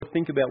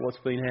think about what's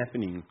been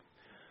happening.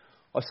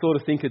 I sort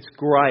of think it's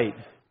great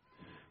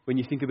when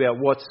you think about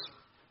what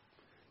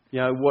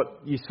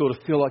you sort of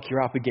feel like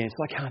you're up against.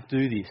 I can't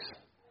do this.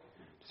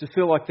 Does it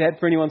feel like that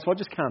for anyone? So I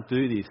just can't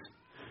do this.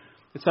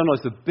 It's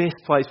sometimes the best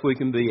place we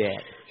can be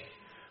at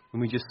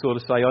when we just sort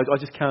of say, I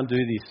just can't do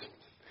this.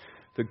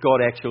 That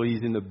God actually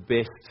is in the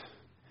best.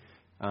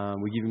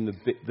 We give Him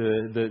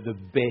the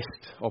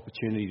best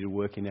opportunity to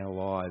work in our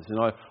lives. And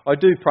I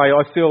do pray.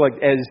 I feel like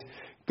as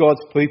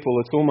God's people,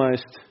 it's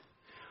almost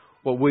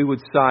what we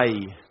would say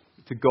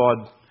to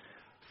God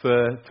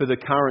for the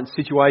current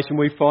situation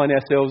we find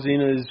ourselves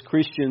in as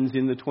Christians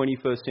in the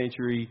 21st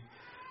century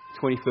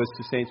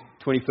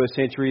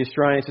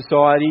Australian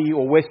society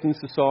or Western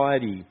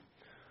society.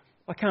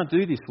 I can't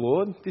do this,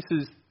 Lord. This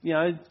is,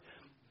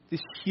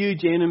 this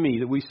huge enemy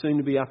that we seem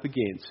to be up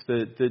against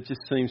that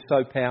just seems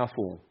so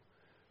powerful.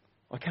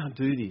 I can't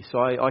do this.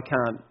 I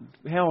can't.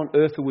 How on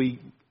earth are we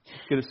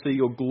going to see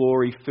your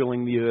glory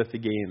filling the earth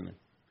again?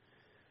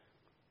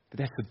 But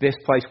that's the best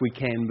place we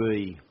can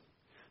be.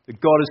 That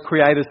God has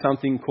created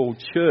something called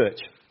church.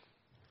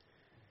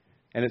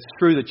 And it's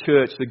through the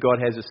church that God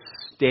has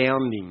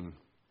astounding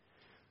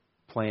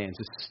plans,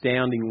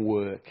 astounding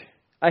work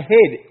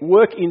ahead,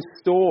 work in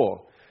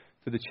store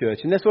for the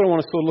church. And that's what I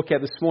want to sort of look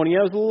at this morning.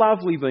 It was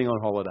lovely being on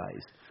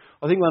holidays.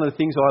 I think one of the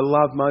things I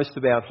love most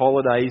about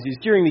holidays is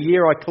during the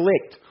year I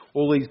collect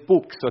all these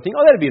books. I think,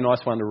 that'd be a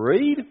nice one to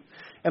read.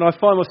 And I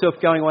find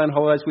myself going away on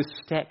holidays with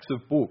stacks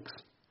of books.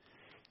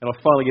 And I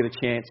finally get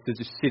a chance to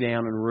just sit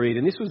down and read.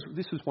 And this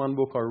was one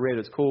book I read.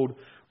 It's called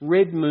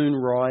Red Moon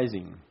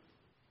Rising.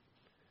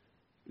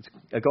 It's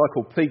a guy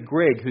called Pete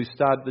Greig who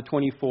started the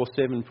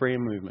 24/7 prayer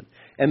movement.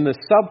 And the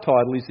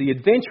subtitle is The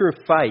Adventure of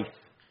Faith,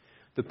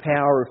 the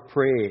Power of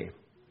Prayer.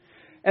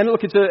 And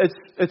look,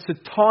 it's a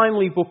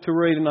timely book to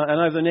read. And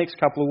over the next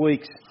couple of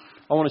weeks,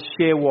 I want to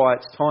share why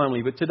it's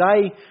timely. But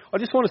today, I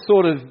just want to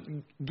sort of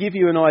give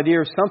you an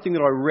idea of something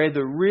that I read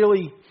that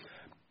really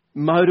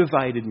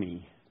motivated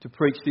me to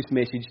preach this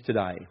message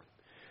today.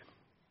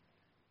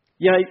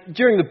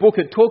 During the book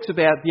it talks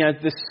about,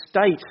 the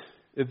state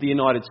of the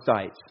United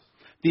States.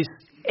 This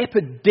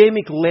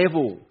epidemic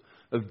level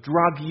of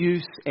drug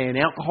use and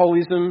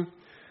alcoholism.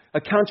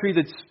 A country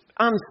that's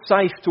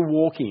unsafe to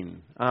walk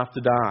in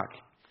after dark.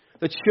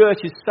 The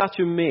church is such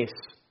a mess.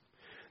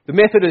 The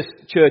Methodist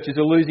churches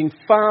are losing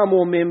far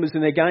more members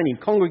than they're gaining.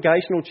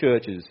 Congregational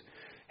churches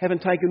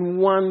haven't taken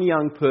one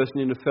young person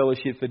into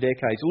fellowship for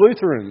decades.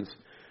 Lutherans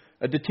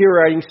are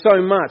deteriorating so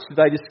much that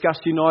they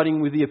discussed uniting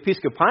with the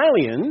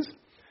Episcopalians,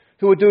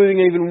 who are doing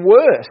even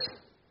worse.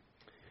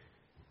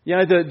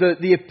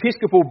 The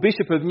Episcopal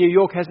Bishop of New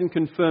York hasn't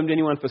confirmed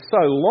anyone for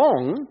so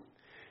long,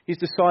 he's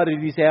decided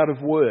he's out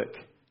of work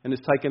and has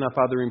taken up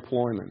other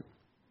employment.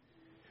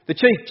 The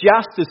Chief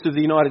Justice of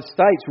the United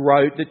States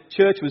wrote that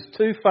church was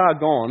too far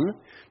gone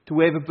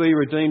to ever be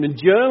redeemed, and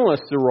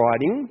journalists are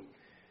writing,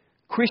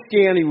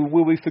 Christianity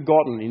will be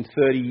forgotten in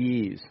 30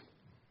 years.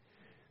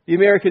 The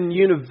American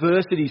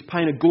universities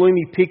paint a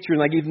gloomy picture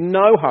and they give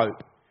no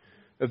hope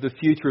of the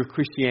future of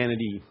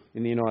Christianity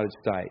in the United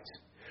States.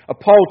 A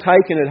poll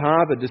taken at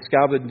Harvard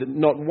discovered that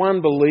not one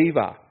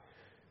believer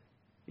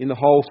in the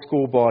whole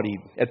school body.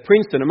 At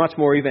Princeton, a much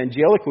more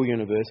evangelical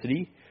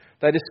university,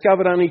 they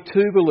discovered only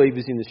 2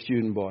 believers in the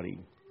student body.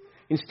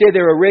 Instead,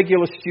 there are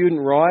regular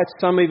student riots,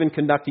 some even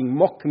conducting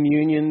mock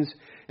communions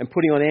and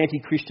putting on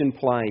anti-Christian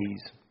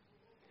plays.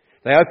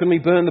 They openly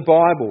burn the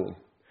Bible.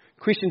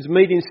 Christians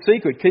meet in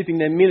secret, keeping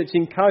their minutes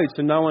in code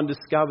so no one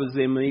discovers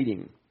their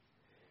meeting.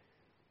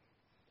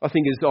 I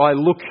think as I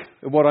look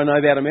at what I know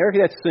about America,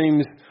 that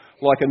seems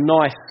like a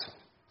nice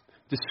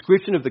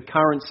description of the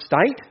current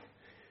state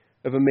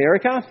of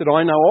America that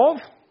I know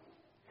of.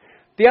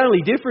 The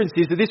only difference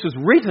is that this was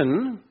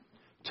written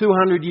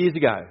 200 years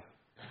ago.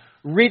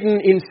 Written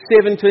in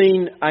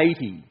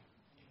 1780.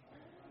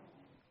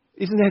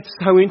 Isn't that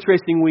so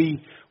interesting?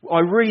 I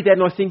read that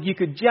and I think you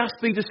could just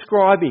be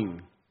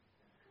describing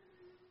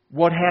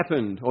what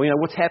happened, or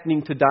what's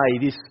happening today,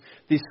 this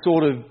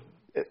sort of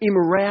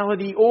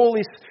immorality, all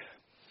this.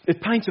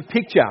 It paints a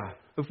picture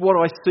of what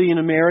I see in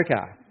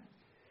America.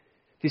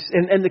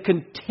 And the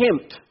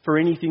contempt for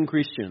anything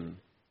Christian.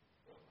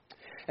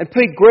 And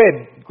Pete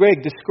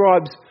Greig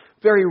describes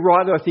very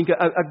rightly, I think,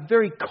 a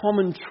very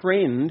common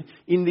trend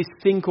in this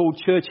thing called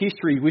church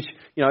history, which,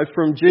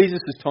 from Jesus'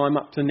 time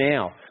up to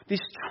now.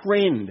 This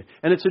trend.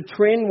 And it's a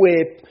trend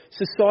where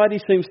society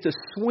seems to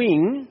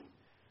swing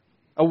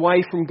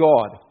away from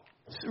God.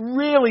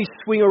 Really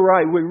swing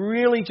away. We're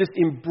really just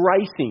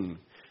embracing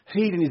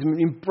hedonism,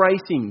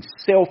 embracing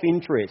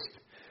self-interest,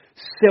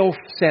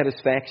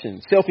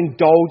 self-satisfaction,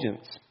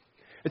 self-indulgence.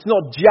 It's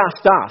not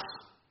just us.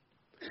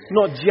 It's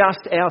not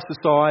just our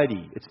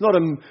society. It's not a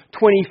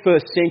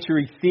 21st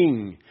century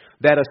thing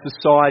that a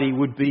society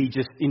would be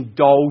just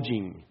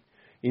indulging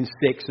in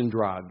sex and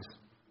drugs.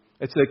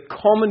 It's a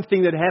common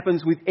thing that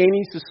happens with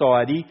any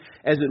society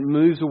as it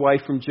moves away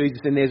from Jesus,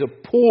 and there's a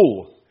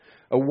pull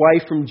away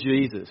from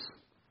Jesus.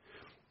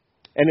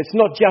 And it's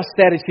not just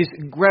that, it's this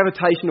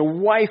gravitation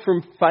away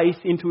from faith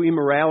into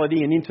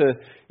immorality and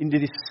into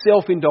this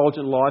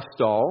self-indulgent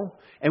lifestyle.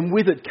 And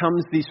with it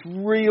comes this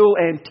real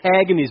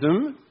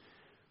antagonism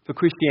for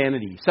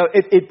Christianity. So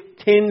it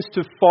tends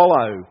to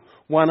follow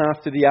one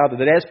after the other.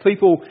 That as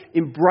people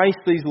embrace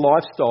these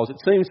lifestyles,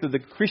 it seems that the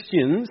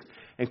Christians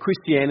and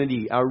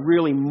Christianity are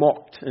really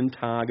mocked and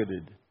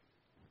targeted.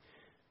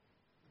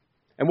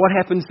 And what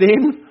happens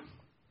then?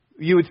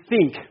 You would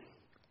think,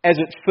 as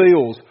it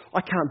feels, I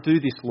can't do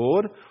this,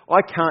 Lord.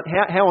 I can't.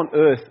 How on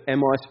earth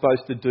am I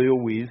supposed to deal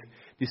with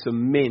this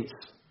immense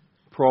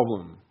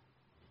problem?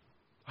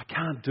 I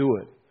can't do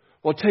it.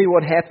 Well, I'll tell you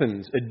what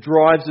happens. It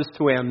drives us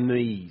to our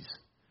knees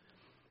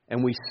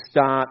and we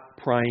start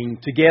praying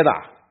together.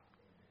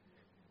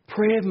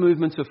 Prayer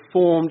movements are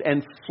formed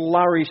and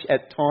flourish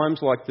at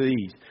times like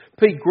these.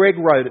 Pete Greig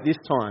wrote at this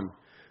time,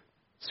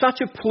 such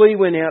a plea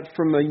went out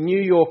from a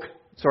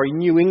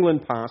New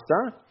England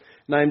pastor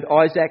named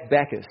Isaac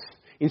Backus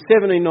in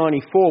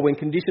 1794 when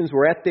conditions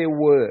were at their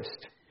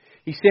worst.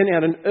 He sent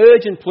out an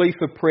urgent plea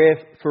for prayer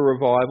for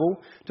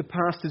revival to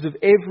pastors of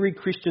every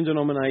Christian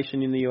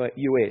denomination in the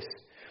US.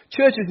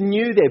 Churches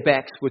knew their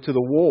backs were to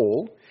the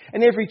wall,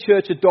 and every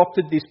church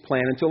adopted this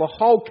plan until the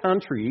whole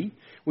country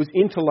was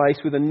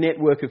interlaced with a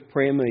network of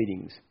prayer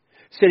meetings,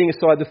 setting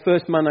aside the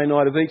first Monday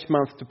night of each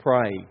month to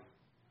pray.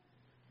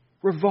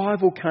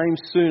 Revival came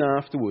soon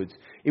afterwards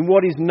in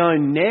what is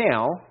known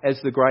now as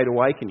the Great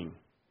Awakening.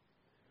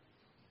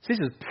 This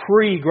is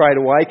pre-Great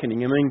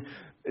Awakening. I mean,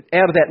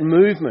 out of that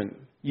movement,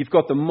 you've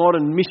got the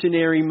modern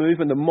missionary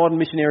movement, the modern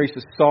missionary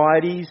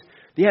societies.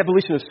 The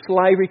abolition of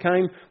slavery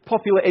came.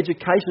 Popular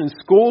education in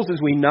schools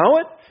as we know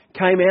it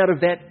came out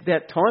of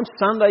that time.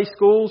 Sunday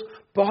schools,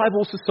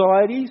 Bible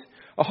societies,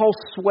 a whole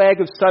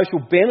swag of social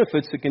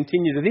benefits that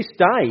continue to this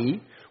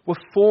day were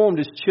formed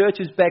as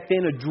churches back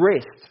then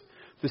addressed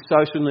the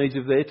social needs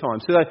of their time.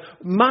 So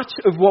much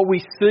of what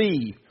we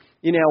see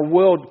in our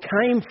world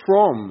came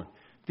from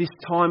this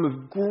time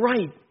of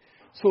great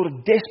sort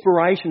of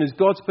desperation as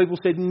God's people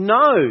said,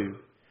 no,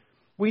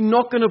 we're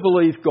not going to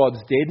believe God's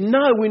dead.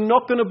 No, we're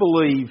not going to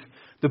believe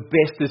the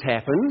best has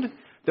happened,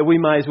 that we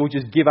may as well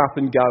just give up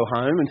and go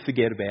home and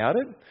forget about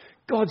it.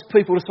 God's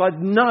people decided,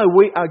 no,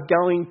 we are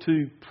going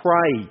to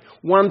pray.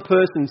 One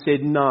person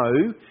said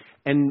no,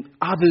 and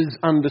others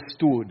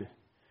understood.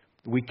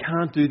 We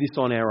can't do this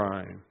on our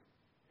own.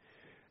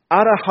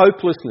 Utter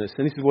hopelessness,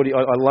 and this is what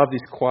I love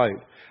this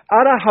quote.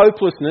 Utter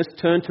hopelessness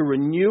turned to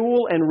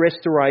renewal and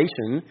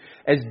restoration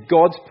as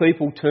God's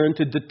people turned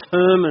to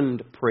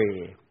determined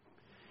prayer.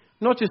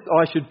 Not just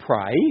I should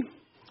pray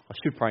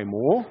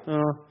more.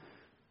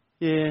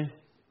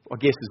 I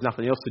guess there's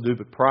nothing else to do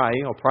but pray.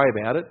 I'll pray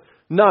about it.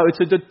 No, it's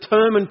a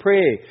determined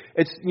prayer.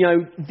 It's,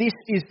 this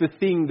is the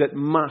thing that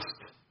must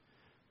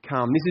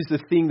come. This is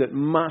the thing that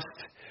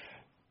must,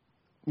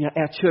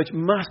 our church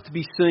must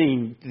be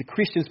seen, the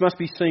Christians must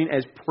be seen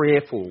as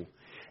prayerful.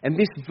 And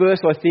this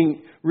verse, I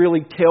think,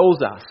 really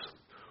tells us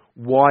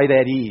why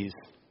that is.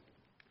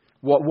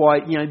 Why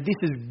this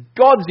is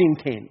God's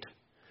intent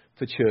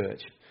for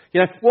church.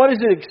 Why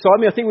does it excite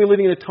me? I think we're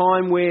living in a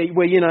time where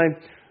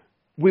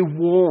we're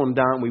warned,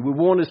 aren't we? We're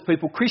warned as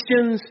people.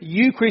 Christians,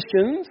 you're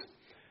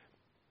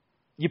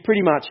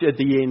pretty much at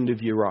the end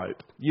of your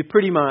rope. You're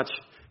pretty much,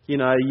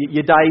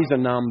 your days are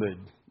numbered.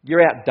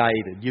 You're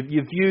outdated.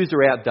 Your views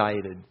are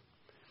outdated.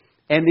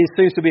 And there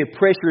seems to be a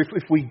pressure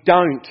if we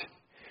don't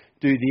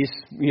do this.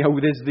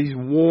 There's these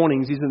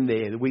warnings, isn't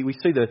there? We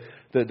see the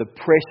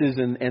pressures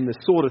and the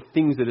sort of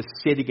things that are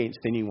said against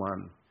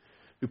anyone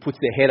who puts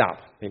their head up.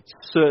 It's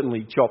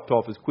certainly chopped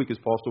off as quick as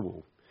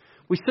possible.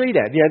 We see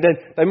that.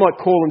 They might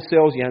call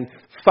themselves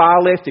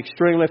far left,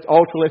 extreme left,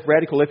 ultra left,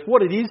 radical left.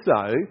 What it is,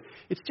 though,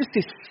 it's just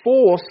this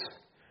force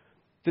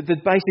that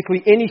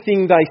basically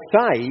anything they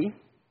say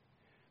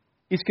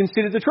is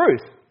considered the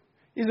truth.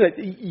 Isn't it?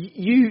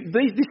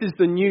 This is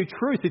the new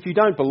truth. If you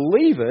don't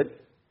believe it,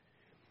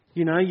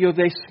 you're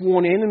their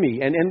sworn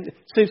enemy. And it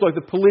seems like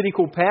the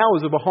political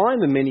powers are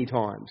behind them many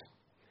times.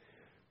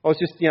 I was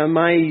just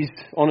amazed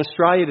on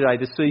Australia today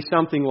to see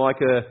something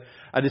like a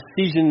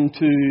decision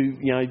to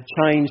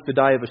change the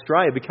Day of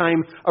Australia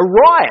became a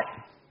riot.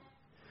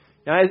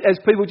 As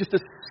people just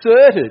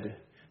asserted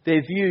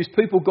their views,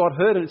 people got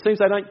hurt, and it seems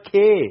they don't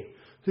care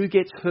who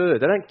gets hurt.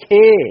 They don't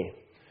care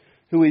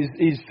who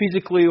is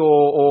physically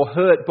or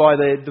hurt by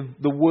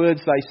the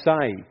words they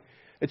say.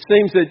 It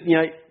seems that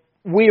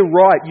we're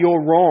right,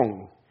 you're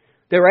wrong.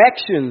 Their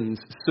actions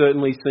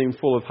certainly seem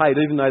full of hate,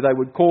 even though they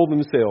would call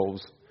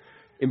themselves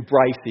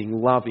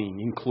embracing, loving,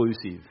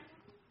 inclusive.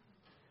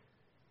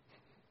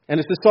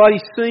 And a society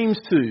seems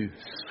to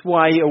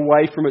sway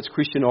away from its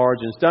Christian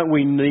origins. Don't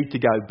we need to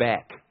go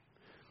back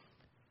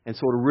and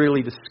sort of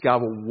really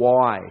discover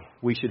why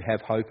we should have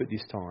hope at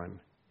this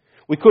time?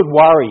 We could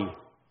worry,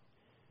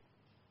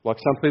 like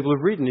some people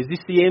have written, is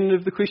this the end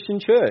of the Christian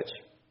church?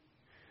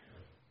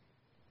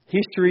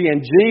 History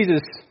and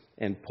Jesus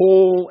and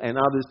Paul and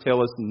others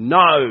tell us,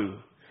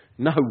 no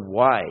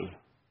way.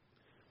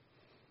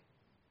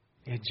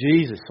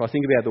 Jesus, I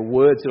think about the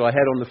words that I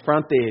had on the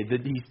front there,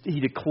 that he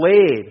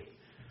declared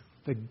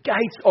The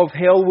gates of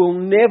hell will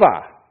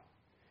never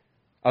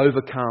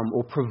overcome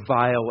or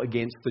prevail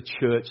against the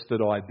church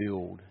that I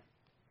build.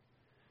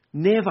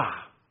 Never.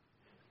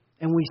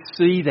 And we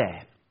see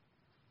that.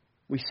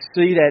 We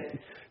see that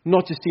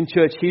not just in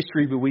church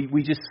history, but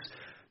we just,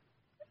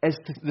 as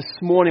this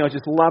morning, I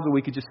just love that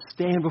we could just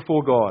stand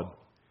before God.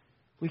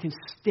 We can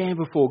stand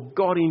before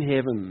God in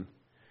heaven.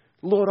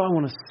 Lord, I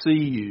want to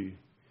see you.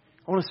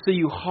 I want to see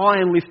you high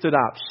and lifted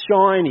up,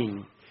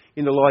 shining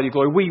in the light of your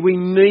glory. We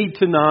need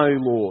to know,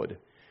 Lord,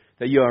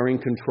 that you are in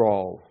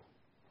control.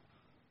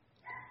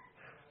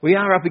 We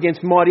are up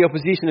against mighty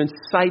opposition, and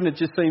Satan, it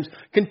just seems,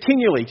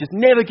 continually, just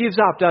never gives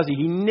up, does he?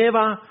 He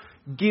never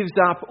gives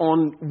up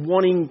on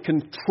wanting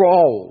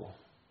control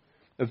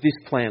of this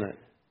planet,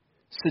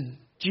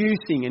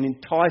 seducing and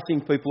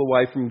enticing people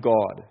away from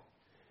God.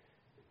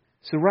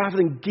 So rather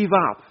than give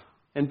up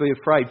and be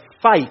afraid,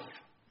 faith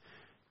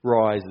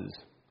rises.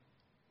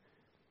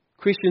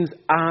 Christians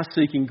are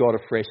seeking God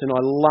afresh, and I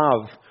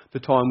love the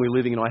time we're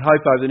living in. I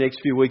hope over the next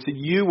few weeks that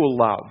you will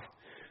love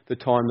the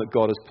time that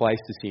God has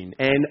placed us in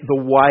and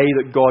the way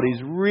that God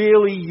is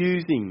really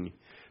using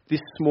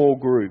this small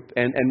group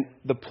and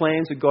the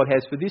plans that God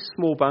has for this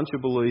small bunch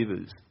of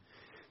believers.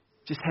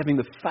 Just having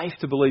the faith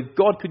to believe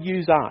God could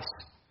use us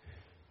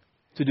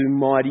to do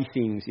mighty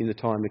things in the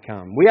time to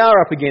come. We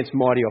are up against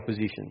mighty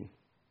opposition,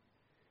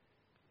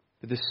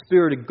 but the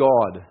Spirit of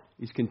God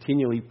is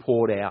continually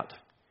poured out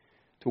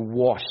to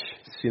wash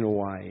sin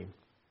away.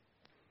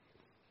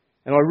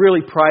 And I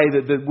really pray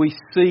that we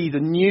see the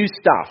new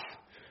stuff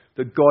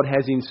that God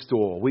has in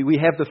store. We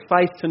have the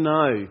faith to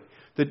know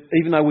that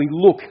even though we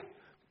look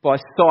by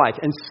sight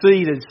and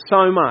see there's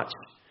so much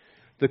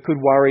that could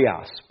worry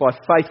us, by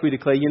faith we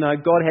declare,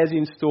 God has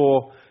in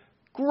store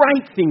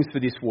great things for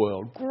this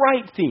world,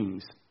 great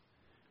things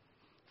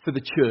for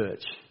the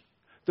church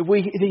that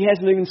He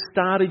hasn't even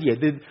started yet.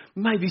 There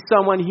may be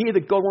someone here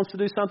that God wants to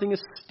do something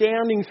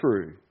astounding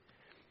through.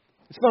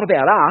 It's not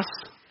about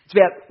us. It's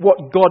about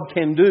what God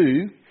can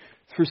do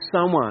through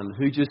someone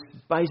who just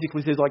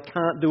basically says, I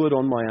can't do it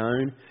on my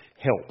own.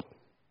 Help.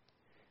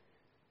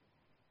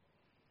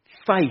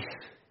 Faith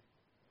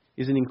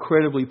is an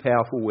incredibly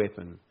powerful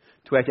weapon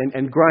to act.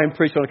 And Graham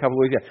preached on a couple of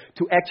weeks ago.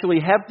 To actually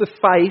have the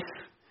faith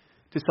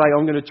to say,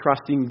 I'm going to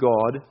trust in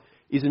God,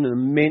 is an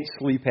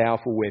immensely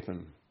powerful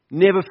weapon.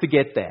 Never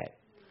forget that.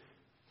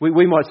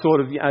 We might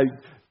sort of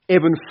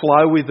ebb and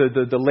flow with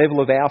the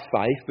level of our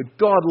faith, but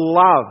God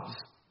loves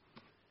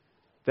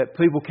that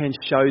people can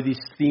show this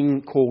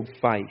thing called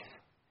faith.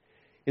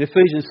 In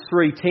Ephesians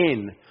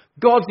 3:10,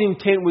 God's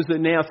intent was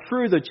that now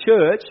through the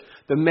church,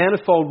 the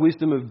manifold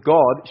wisdom of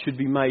God should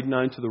be made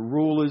known to the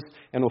rulers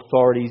and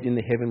authorities in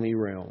the heavenly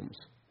realms.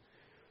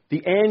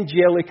 The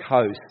angelic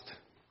host.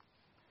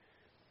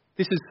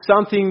 This is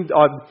something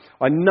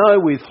I know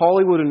with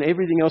Hollywood and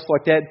everything else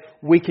like that,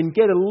 we can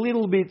get a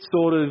little bit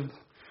sort of,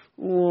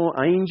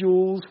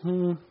 angels.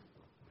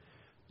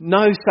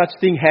 No such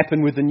thing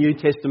happened with the New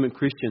Testament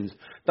Christians.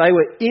 They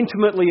were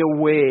intimately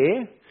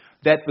aware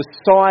that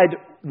beside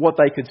what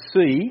they could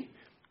see,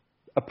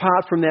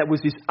 apart from that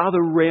was this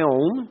other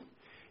realm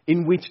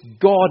in which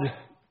God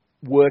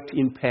worked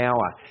in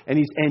power. And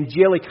his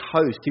angelic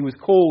host, he was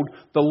called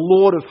the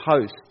Lord of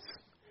Hosts.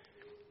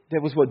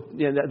 That was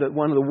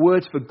one of the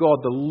words for God,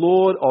 the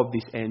Lord of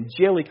this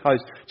angelic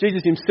host.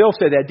 Jesus himself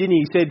said that, didn't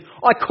he? He said,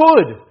 I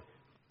could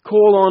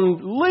call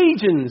on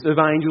legions of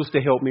angels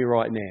to help me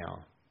right now.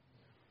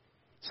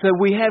 So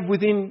we have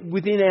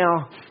within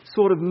our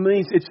sort of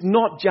means, it's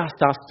not just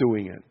us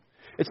doing it.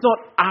 It's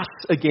not us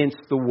against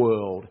the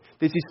world.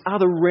 There's this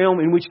other realm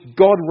in which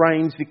God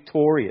reigns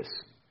victorious.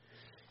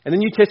 And the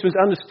New Testament's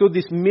understood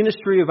this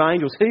ministry of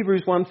angels.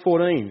 Hebrews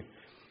 1:14.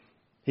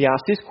 He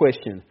asked this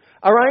question.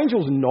 Are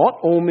angels not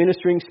all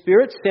ministering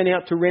spirits sent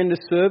out to render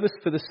service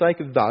for the sake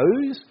of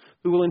those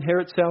who will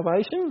inherit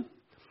salvation?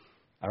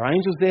 Are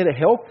angels there to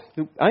help?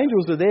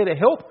 Angels are there to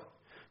help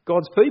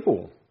God's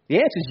people. The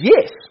answer is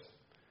yes.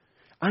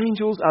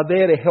 Angels are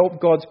there to help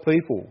God's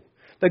people.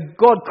 That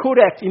God could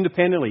act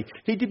independently.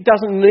 He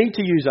doesn't need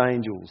to use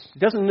angels. He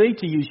doesn't need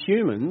to use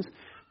humans,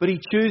 but he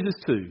chooses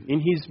to. In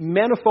his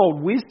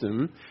manifold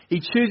wisdom, he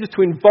chooses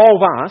to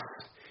involve us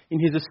in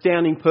his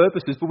astounding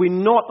purposes, but we're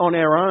not on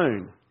our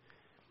own.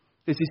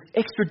 There's this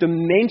extra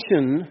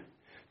dimension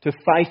to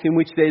faith in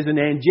which there's an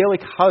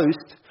angelic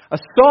host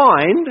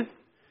assigned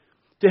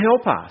to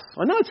help us.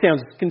 I know it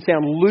can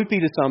sound loopy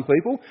to some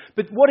people,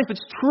 but what if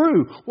it's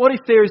true? What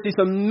if there is this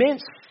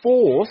immense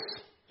force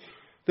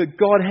that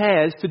God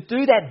has to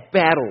do that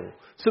battle?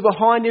 So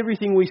behind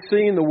everything we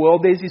see in the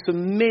world, there's this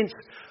immense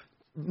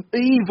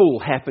evil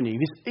happening,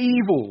 this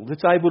evil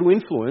that's able to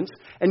influence,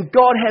 and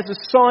God has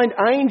assigned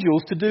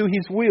angels to do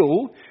his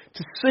will,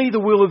 to see the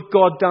will of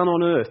God done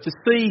on earth, to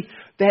see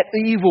that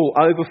evil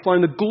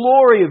overflowing. The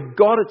glory of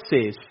God, it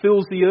says,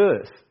 fills the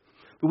earth.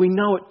 But we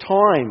know at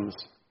times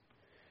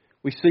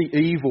we see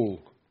evil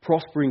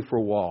prospering for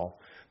a while.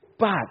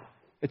 But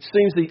it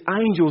seems the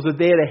angels are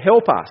there to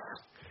help us,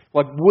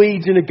 like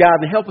weeds in a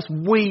garden, help us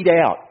weed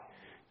out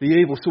the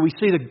evil. So we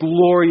see the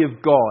glory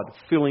of God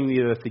filling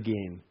the earth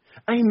again.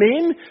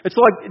 Amen? It's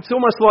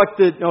almost like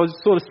I was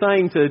sort of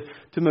saying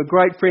to my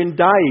great friend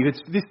Dave,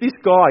 it's this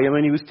guy, I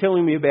mean, he was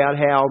telling me about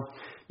how,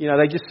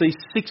 they just see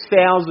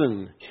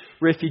 6,000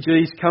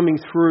 refugees coming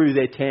through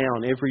their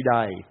town every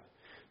day.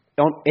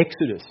 On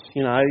Exodus,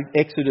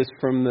 Exodus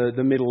from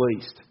the Middle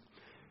East.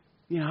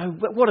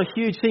 What a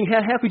huge thing.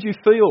 How could you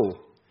feel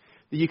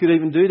that you could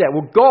even do that?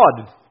 Well,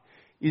 God,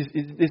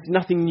 there's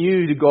nothing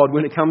new to God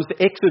when it comes to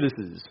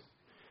Exoduses.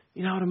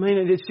 You know what I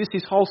mean? It's just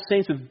this whole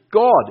sense of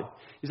God.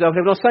 And I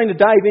was saying to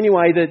Dave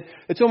anyway that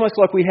it's almost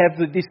like we have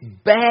this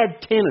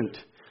bad tenant.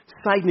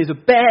 Satan is a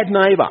bad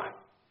neighbour.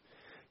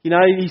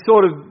 He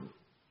sort of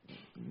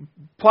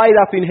played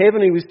up in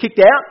heaven. He was kicked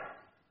out.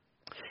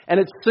 And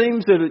it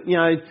seems that,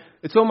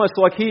 it's almost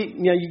like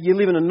you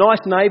live in a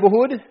nice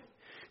neighbourhood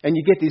and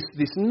you get this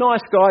nice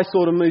guy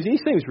sort of moves in. He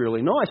seems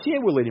really nice. Yeah,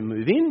 we'll let him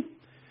move in.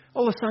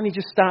 All of a sudden he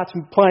just starts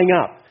playing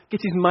up,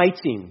 gets his mates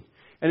in.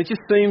 And it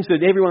just seems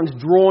that everyone's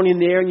drawn in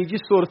there and you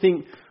just sort of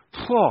think,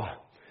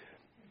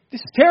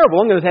 this is terrible.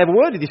 I'm going to have a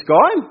word with this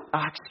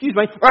guy. Excuse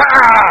me.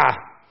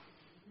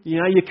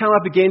 You come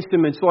up against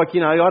him and it's like,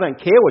 I don't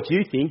care what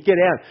you think. Get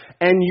out.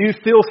 And you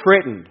feel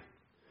threatened.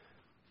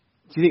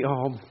 So you think,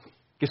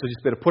 guess I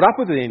just better put up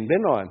with it then,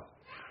 didn't I?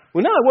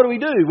 Well, no, what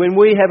do? When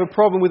we have a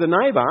problem with a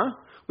neighbour,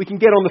 we can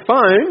get on the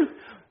phone.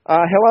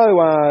 Hello,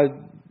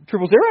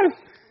 000.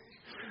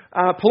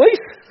 Police.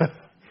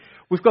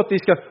 We've got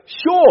this guy.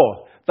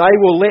 Sure, they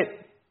will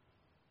let,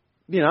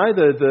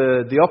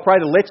 the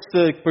operator lets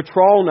the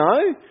patrol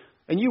know,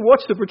 and you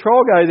watch the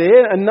patrol go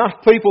there,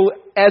 enough people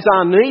as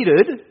are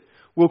needed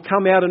will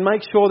come out and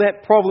make sure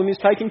that problem is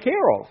taken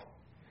care of.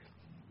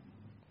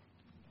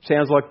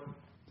 Sounds like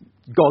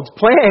God's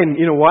plan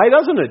in a way,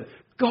 doesn't it?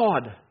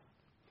 God.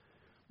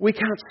 We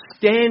can't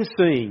stand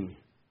seeing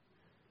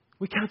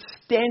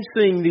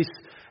this,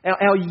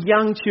 our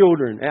young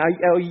children,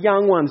 our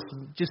young ones,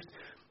 just,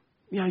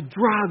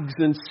 drugs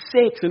and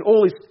sex and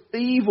all this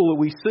evil that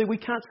we see. We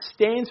can't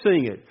stand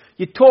seeing it.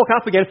 You talk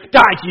up again,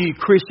 don't you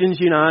Christians,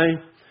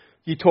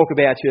 you talk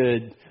about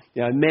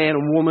your man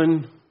and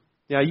woman,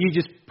 you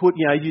just put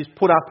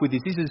up with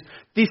this.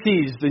 This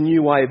is the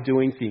new way of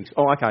doing things.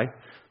 Oh, okay.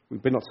 We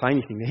better not say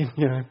anything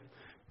then,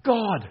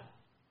 God,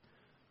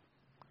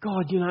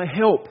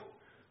 help.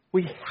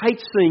 We hate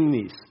seeing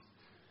this.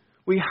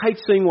 We hate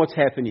seeing what's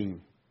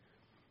happening.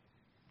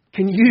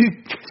 Can you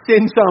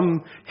send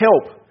some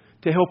help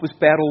to help us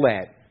battle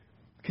that?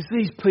 Because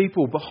these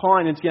people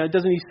behind,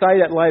 doesn't he say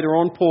that later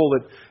on, Paul,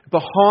 that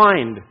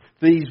behind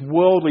these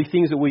worldly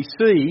things that we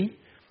see,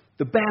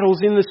 the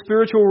battle's in the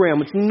spiritual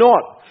realm. It's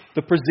not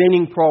the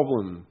presenting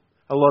problem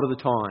a lot of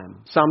the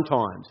time,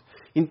 sometimes.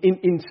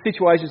 In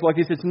situations like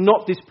this, it's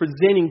not this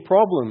presenting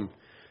problem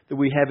that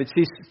we have. It's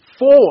this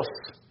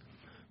force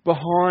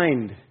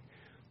behind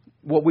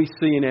what we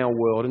see in our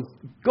world. And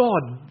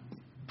God,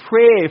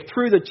 prayer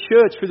through the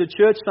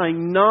church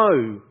saying,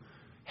 no,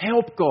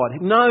 help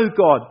God. No,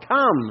 God,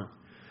 come.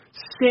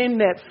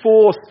 Send that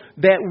force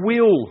that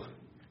will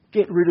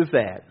get rid of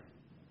that.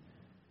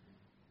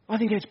 I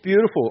think that's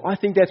beautiful. I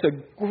think that's a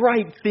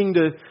great thing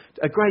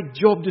a great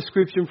job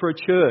description for a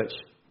church.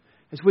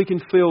 As we can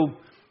feel,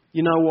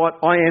 you know what,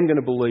 I am going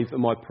to believe that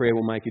my prayer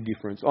will make a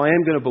difference. I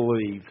am going to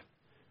believe.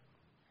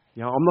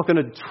 I'm not going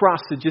to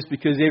trust that just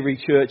because every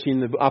church in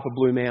the upper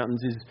Blue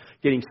Mountains is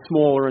getting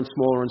smaller and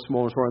smaller and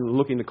smaller and smaller and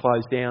looking to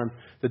close down,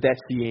 that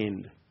that's the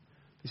end.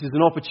 This is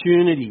an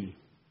opportunity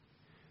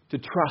to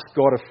trust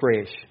God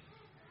afresh.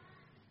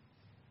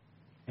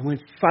 And when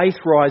faith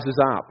rises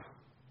up,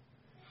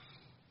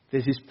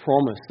 there's this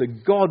promise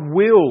that God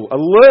will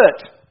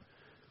alert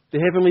the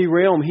heavenly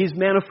realm. His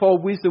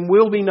manifold wisdom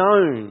will be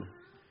known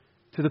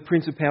to the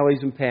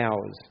principalities and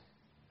powers.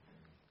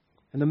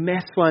 And the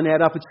maths won't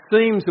add up. It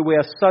seems that we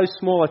are so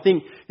small. I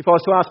think if I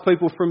was to ask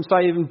people from,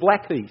 say, even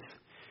Blackheath,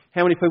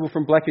 how many people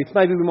from Blackheath?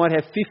 Maybe we might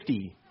have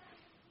 50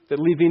 that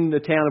live in the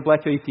town of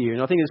Blackheath here.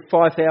 And I think there's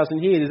 5,000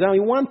 here. There's only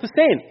 1%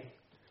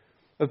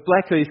 of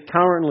Blackheath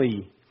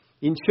currently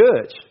in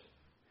church.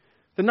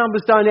 The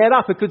numbers don't add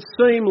up. It could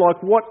seem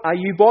like, what are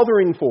you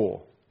bothering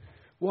for?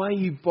 Why are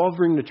you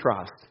bothering to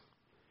trust?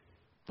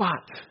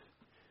 But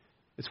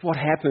it's what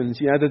happens.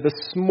 That the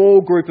small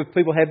group of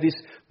people have this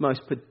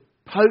most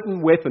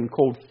potent weapon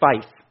called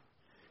faith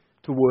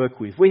to work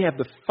with. We have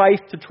the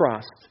faith to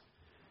trust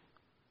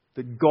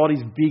that God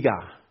is bigger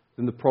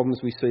than the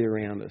problems we see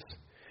around us.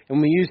 And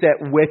when we use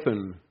that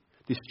weapon,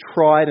 this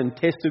tried and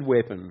tested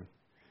weapon,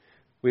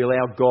 we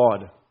allow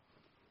God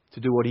to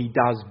do what he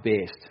does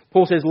best.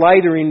 Paul says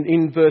later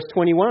in verse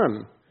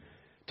 21,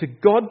 to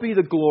God be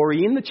the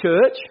glory in the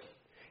church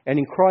and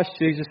in Christ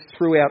Jesus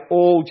throughout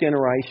all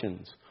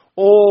generations.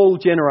 All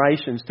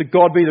generations. To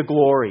God be the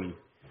glory.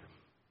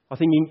 I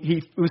think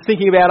he was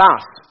thinking about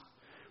us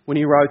when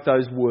he wrote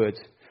those words.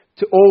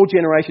 To all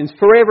generations,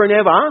 forever and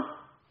ever.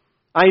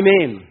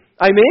 Amen.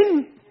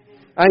 Amen?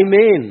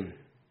 Amen.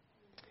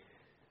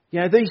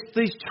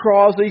 These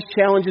trials, these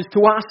challenges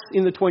to us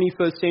in the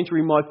 21st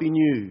century might be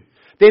new.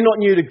 They're not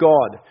new to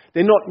God.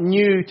 They're not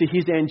new to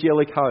his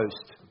angelic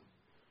host.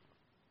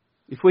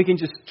 If we can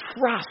just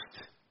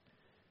trust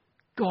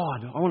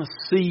God, I want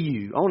to see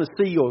you. I want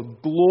to see your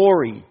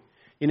glory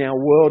in our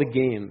world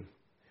again.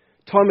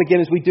 Time again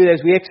as we do that,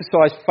 as we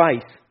exercise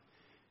faith,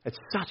 at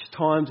such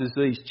times as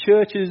these,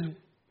 churches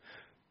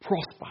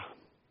prosper.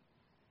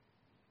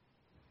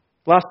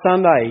 Last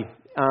Sunday,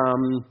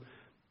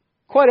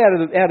 quite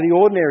out of the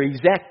ordinary,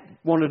 Zach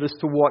wanted us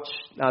to watch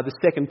the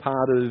second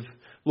part of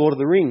Lord of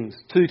the Rings,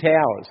 Two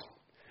Towers.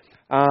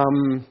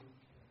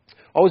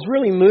 I was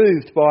really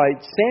moved by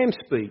Sam's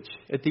speech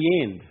at the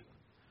end.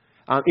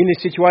 In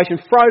this situation,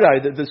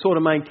 Frodo, the sort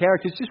of main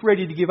character, is just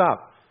ready to give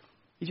up.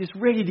 He's just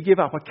ready to give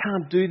up. I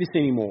can't do this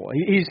anymore.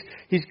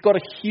 He's got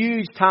a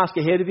huge task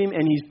ahead of him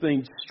and he's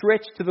been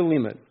stretched to the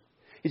limit.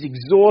 He's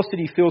exhausted.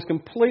 He feels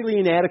completely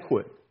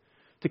inadequate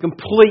to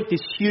complete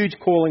this huge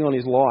calling on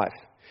his life,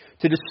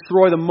 to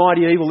destroy the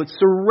mighty evil that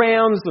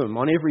surrounds them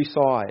on every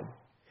side.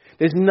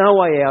 There's no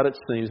way out, it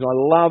seems. And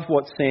I love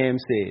what Sam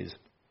says.